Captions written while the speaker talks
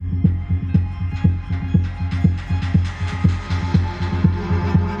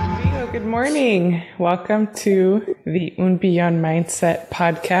Good morning. Welcome to the Un Beyond Mindset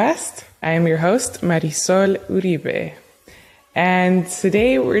podcast. I am your host, Marisol Uribe. And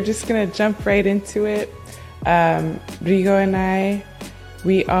today we're just going to jump right into it. Rigo and I,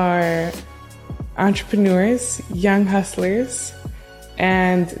 we are entrepreneurs, young hustlers.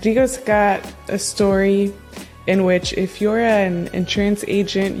 And Rigo's got a story in which if you're an insurance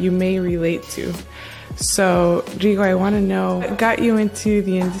agent, you may relate to. So, Rigo, I want to know what got you into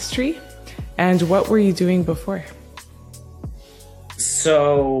the industry and what were you doing before?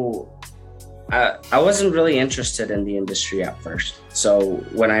 So, I wasn't really interested in the industry at first. So,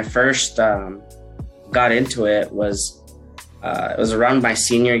 when I first got into it was around my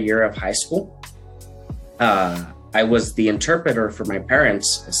senior year of high school. I was the interpreter for my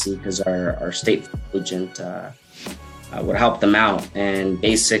parents, because our state agent would help them out. And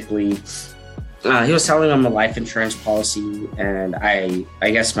basically, he was telling them a life insurance policy, and I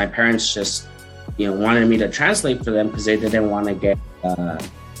guess my parents just, wanted me to translate for them because they didn't want to get,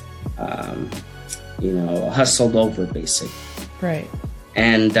 hustled over, basically. Right.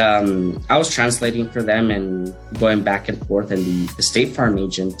 And I was translating for them and going back and forth, and the State Farm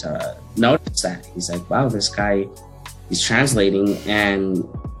agent noticed that. He's like, wow, this guy, he's translating. And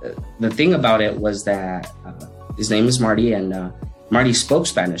the thing about it was that his name is Marty, and Marty spoke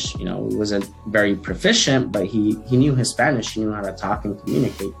Spanish. He wasn't very proficient, but he knew his Spanish. He knew how to talk and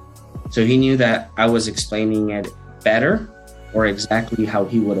communicate. So he knew that I was explaining it better, or exactly how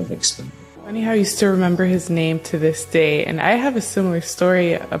he would have explained it. Funny how you still remember his name to this day. And I have a similar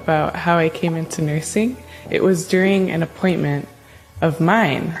story about how I came into nursing. It was during an appointment of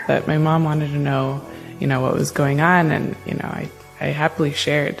mine that my mom wanted to know, what was going on. And, I happily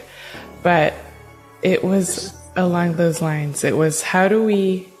shared. But it was along those lines. It was, how do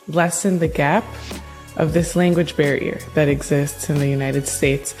we lessen the gap of this language barrier that exists in the United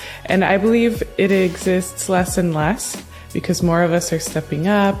States? And I believe it exists less and less because more of us are stepping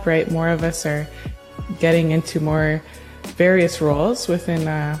up, right? More of us are getting into more various roles within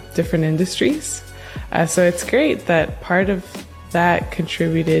different industries. So it's great that part of that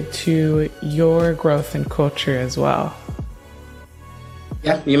contributed to your growth and culture as well.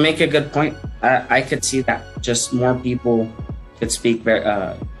 Yeah, you make a good point. I could see that just more people could speak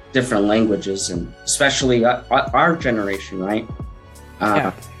different languages, and especially our generation, right?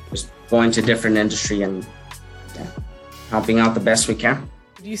 Just going to different industry and helping out the best we can.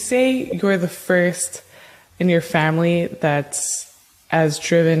 Would you say you're the first in your family that's as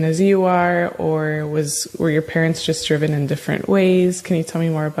driven as you are, or were your parents just driven in different ways? Can you tell me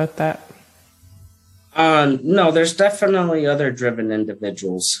more about that? No, there's definitely other driven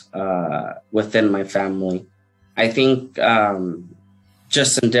individuals within my family. I think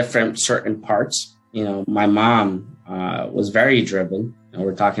just in different certain parts. My mom was very driven.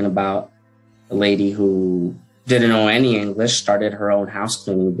 We're talking about a lady who didn't know any English, started her own house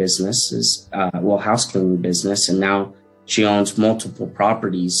cleaning business, and now she owns multiple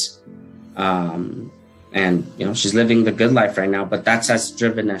properties. And, she's living the good life right now, but that's as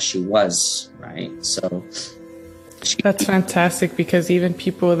driven as she was, right? So that's fantastic, because even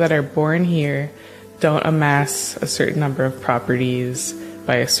people that are born here don't amass a certain number of properties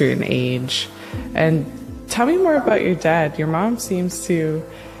by a certain age. And tell me more about your dad. Your mom seems to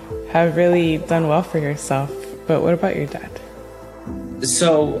have really done well for herself, but what about your dad?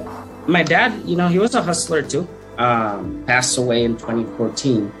 So my dad, he was a hustler too. Passed away in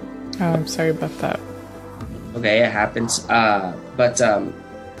 2014. Oh, I'm sorry about that. Okay, it happens. But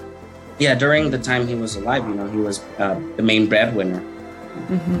during the time he was alive, he was the main breadwinner.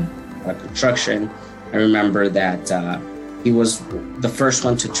 Construction. I remember that he was the first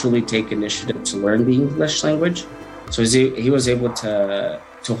one to truly take initiative to learn the English language. So he was able to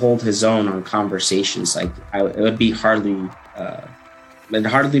hold his own on conversations. Like it would hardly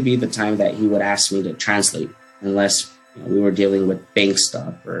be the time that he would ask me to translate, unless we were dealing with bank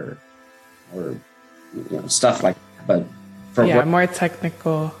stuff or stuff like that. But for more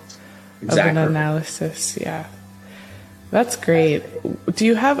technical of an analysis. Yeah, that's great. Do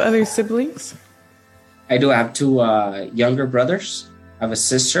you have other siblings? I do have two younger brothers. I have a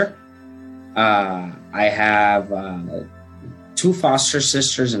sister. I have two foster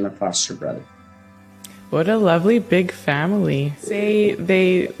sisters and a foster brother. What a lovely big family. Say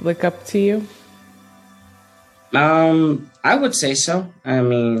they look up to you? I would say so. I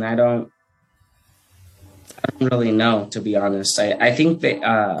mean, I don't really know, to be honest. I think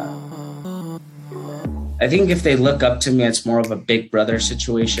if they look up to me, it's more of a big brother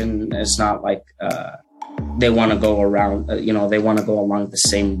situation. It's not like they want to go around, they want to go along the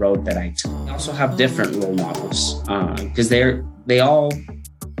same road that I took. I also have different role models because they all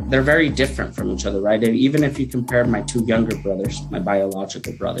they're very different from each other, right? Even if you compare my two younger brothers, my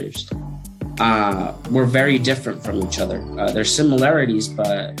biological brothers, we're very different from each other. There's similarities,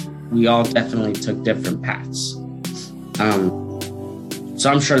 but we all definitely took different paths. So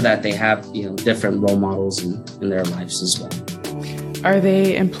I'm sure that they have, different role models in their lives as well. Are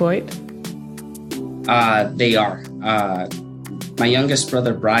they employed? They are. My youngest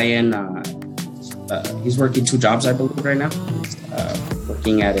brother, Brian, he's working 2 jobs, I believe, right now.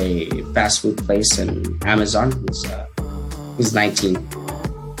 Working at a fast food place in Amazon. He's 19.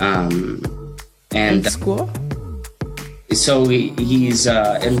 And in school? So he's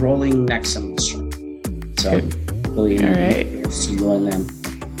enrolling next semester. So really all right. See you on them.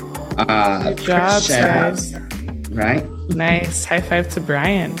 Good job, guys. Right? Nice. High five to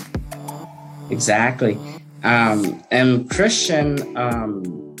Brian. Exactly. And Christian,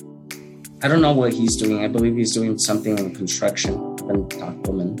 I don't know what he's doing. I believe he's doing something in construction. I've been talking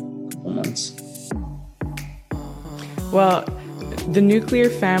to him in a couple months. Well, the nuclear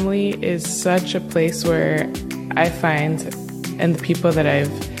family is such a place where I find, and the people that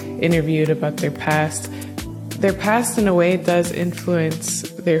I've interviewed about their past in a way does influence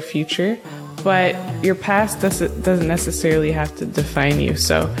their future, but your past doesn't necessarily have to define you.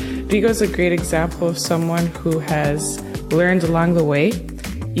 So Rigo's a great example of someone who has learned along the way,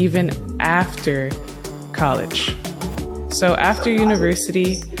 even after college. So after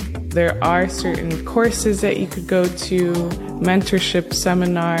university, there are certain courses that you could go to, mentorship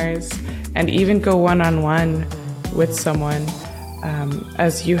seminars, and even go one-on-one with someone,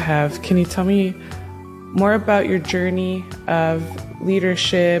 as you have. Can you tell me more about your journey of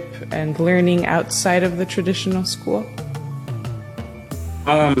leadership and learning outside of the traditional school?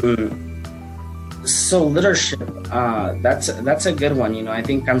 So leadership, that's a good one. I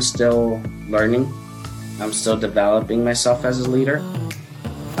think I'm still learning. I'm still developing myself as a leader.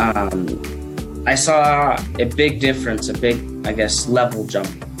 I saw a big difference, a big, level jump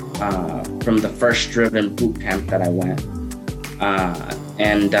from the first driven boot camp that I went.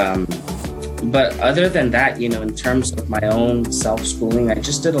 But other than that, in terms of my own self-schooling, I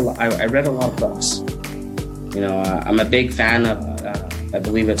just did I read a lot of books. I'm a big fan of, I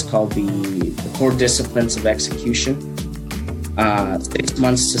believe it's called the 4 Disciplines of Execution. 6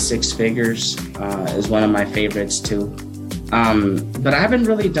 Months to 6 Figures is one of my favorites too. But I haven't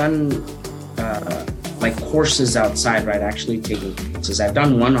really done courses outside, right? Actually taking courses. I've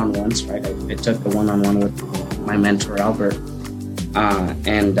done one-on-ones, right? I took the one-on-one with my mentor, Albert.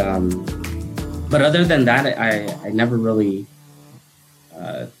 But other than that, I never really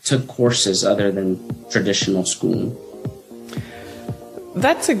took courses other than traditional schooling.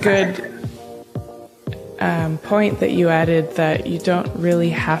 That's a good point that you added, that you don't really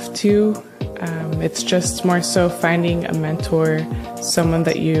have to. It's just more so finding a mentor, someone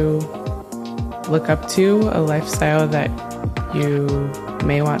that you look up to, a lifestyle that you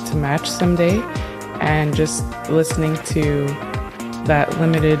may want to match someday, and just listening to that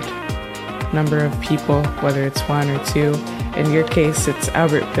limited number of people, whether it's 1 or 2. In your case, it's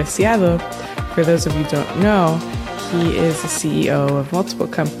Albert Preciado. For those of you who don't know, he is the CEO of multiple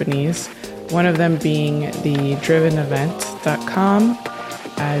companies, one of them being the drivenevent.com,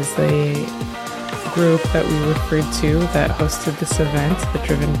 as the group that we referred to that hosted this event, the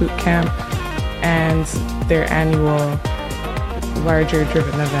Driven Bootcamp, and their annual larger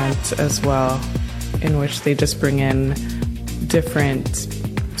Driven event as well, in which they just bring in different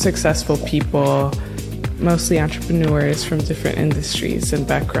successful people, mostly entrepreneurs from different industries and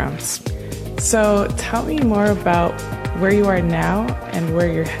backgrounds. So tell me more about where you are now and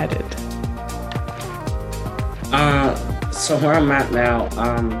where you're headed. So where I'm at now,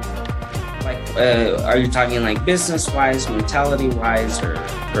 are you talking business-wise, mentality-wise, or?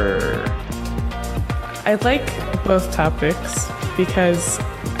 I like both topics because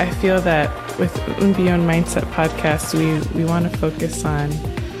I feel that with Un Beyond Mindset podcast, we want to focus on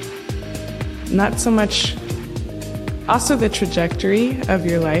not so much also the trajectory of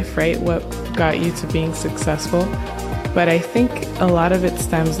your life, right? What got you to being successful. But I think a lot of it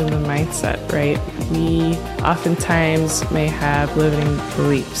stems in the mindset, right? We oftentimes may have limiting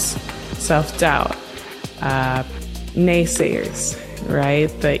beliefs, self-doubt, naysayers, right?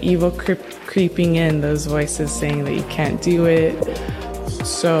 The evil creeping in, those voices saying that you can't do it.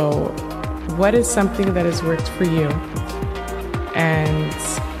 So what is something that has worked for you? And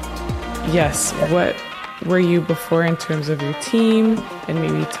yes, what were you before in terms of your team? And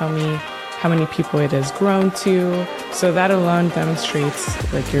maybe tell me how many people it has grown to. So that alone demonstrates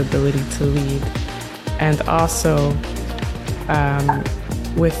your ability to lead. And also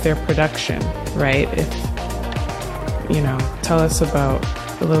with their production, right? If, tell us about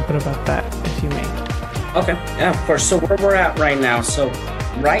a little bit about that, if you may. Okay, yeah, of course. So where we're at right now. So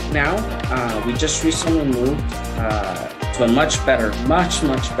right now, we just recently moved to a much better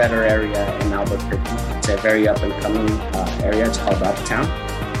area in Albuquerque. It's a very up and coming area. It's called Uptown.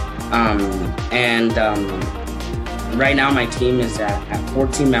 Right now my team is at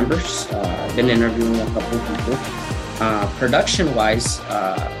 14 members. I've been interviewing a couple of people. Production wise,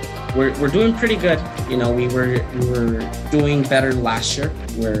 we're doing pretty good. You know, we were doing better last year.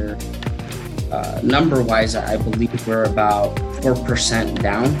 We're number wise, I believe we're about 4%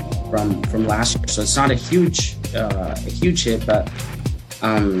 down from last year. So it's not a huge hit, but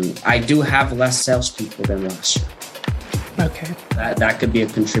I do have less salespeople than last year. Okay. That could be a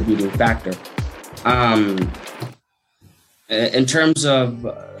contributing factor. In terms of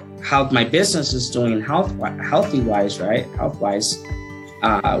how my business is doing health-wise,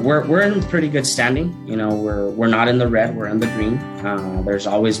 we're in pretty good standing. You know, we're not in the red, we're in the green. There's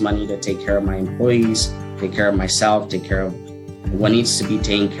always money to take care of my employees, take care of myself, take care of what needs to be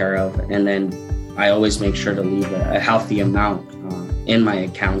taken care of, and then I always make sure to leave a healthy amount in my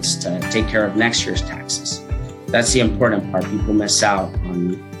accounts to take care of next year's taxes. That's the important part. People miss out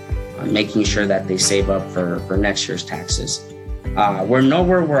on making sure that they save up for next year's taxes. We're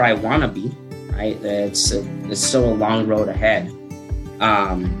nowhere where I want to be, right? It's still a long road ahead.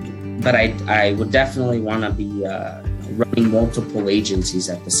 But I would definitely want to be running multiple agencies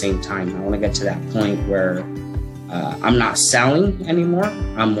at the same time. I want to get to that point where I'm not selling anymore.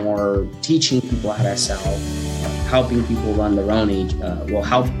 I'm more teaching people how to sell, helping people run their own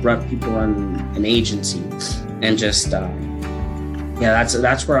help run people run an agency, and just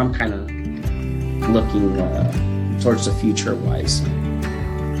that's where I'm kind of looking towards the future wise.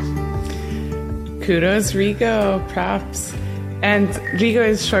 Kudos, Rigo, props. And Rigo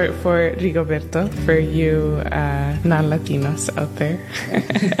is short for Rigoberto, for you non-Latinos out there.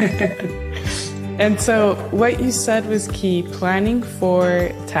 And so what you said was key, planning for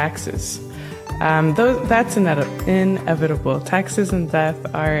taxes. That's inevitable. Taxes and death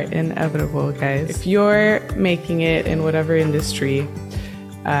are inevitable, guys. If you're making it in whatever industry,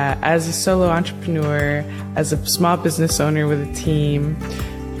 as a solo entrepreneur, as a small business owner with a team,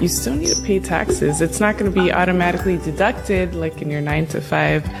 you still need to pay taxes. It's not going to be automatically deducted like in your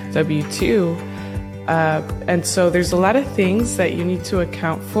 9-to-5 W-2. And so there's a lot of things that you need to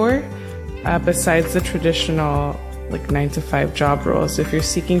account for besides the traditional like 9-to-5 job roles. If you're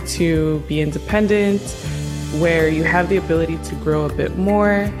seeking to be independent, where you have the ability to grow a bit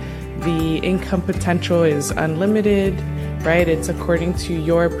more, the income potential is unlimited, right? It's according to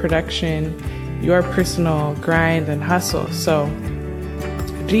your production, your personal grind and hustle. So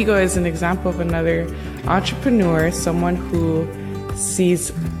Rigo is an example of another entrepreneur, someone who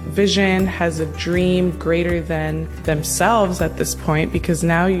sees vision, has a dream greater than themselves at this point, because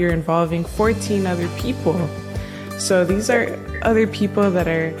now you're involving 14 other people. So these are other people that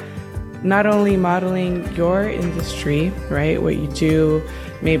are not only modeling your industry, right? What you do,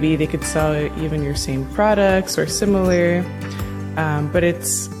 maybe they could sell even your same products or similar, but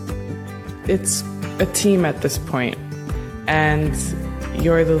it's a team at this point, and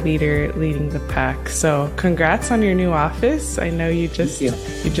you're the leader leading the pack. So congrats on your new office. I know you just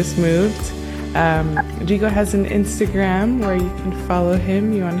moved. Rigo has an Instagram where you can follow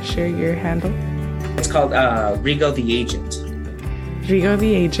him. You want to share your handle? It's called Rigo the Agent. Rigo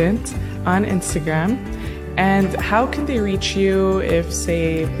the Agent on Instagram. And how can they reach you if,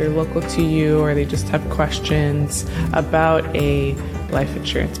 say, they're local to you or they just have questions about a life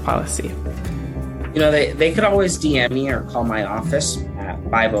insurance policy? You know, they could always DM me or call my office at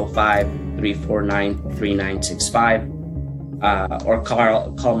 505-349-3965, or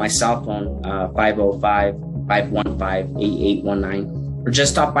call my cell phone, 505-515-8819, or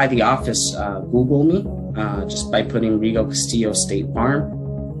just stop by the office, Google me, just by putting Rigo Castillo State Farm,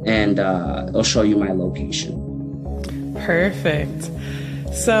 and it'll show you my location. Perfect.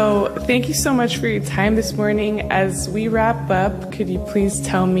 So thank you so much for your time this morning. As we wrap up, could you please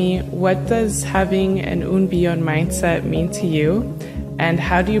tell me, what does having an un billón mindset mean to you? And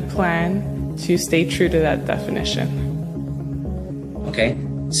how do you plan to stay true to that definition? Okay,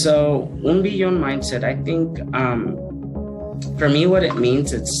 so un billón mindset, I think for me what it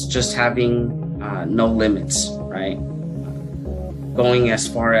means, it's just having no limits, right? Going as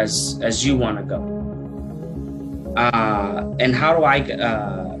far as you want to go. And how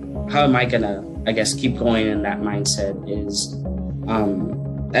am I gonna, I guess, keep going in that mindset is,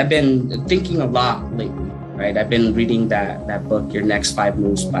 I've been thinking a lot lately, right? I've been reading that book, Your Next 5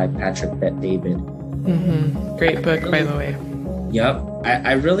 Moves by Patrick Bet-David. Mm-hmm. Great book, by the way. Yep.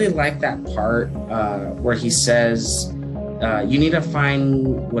 I really like that part where he says, you need to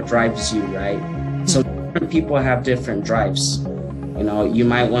find what drives you, right? So different people have different drives. You know, you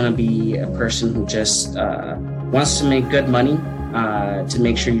might want to be a person who just wants to make good money to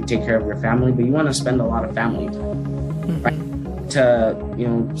make sure you take care of your family, but you want to spend a lot of family time, right? To, you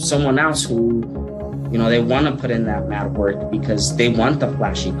know, someone else who, you know, they want to put in that mad work because they want the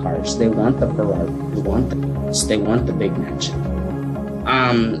flashy cars, they want the Ferrari, they want the big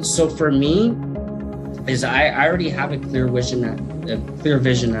mansion. So for me, is I already have a clear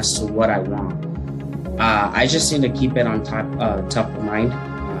vision as to what I want. I just need to keep it on top of mind.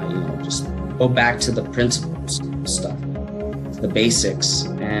 You know, just go back to the principles stuff, the basics,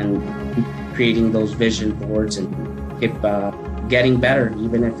 and creating those vision boards and keep getting better,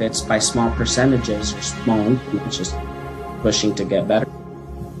 even if it's by small percentages or small increments, just pushing to get better.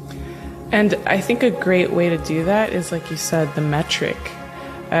 And I think a great way to do that is, like you said, the metric.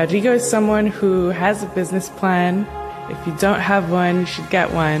 Rigo is someone who has a business plan. If you don't have one, you should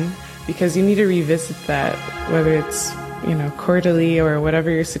get one, because you need to revisit that, whether it's, you know, quarterly or whatever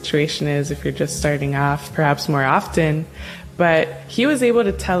your situation is, if you're just starting off, perhaps more often. But he was able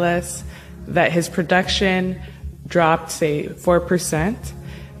to tell us that his production dropped, say, 4%,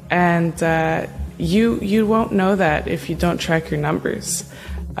 and you won't know that if you don't track your numbers.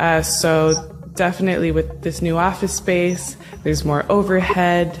 So definitely with this new office space, there's more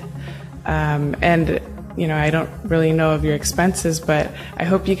overhead, and you know, I don't really know of your expenses, but I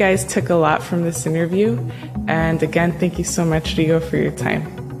hope you guys took a lot from this interview. And again, thank you so much, Rigo, for your time.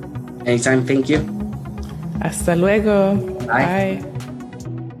 Anytime, thank you. Hasta luego. Bye. Bye.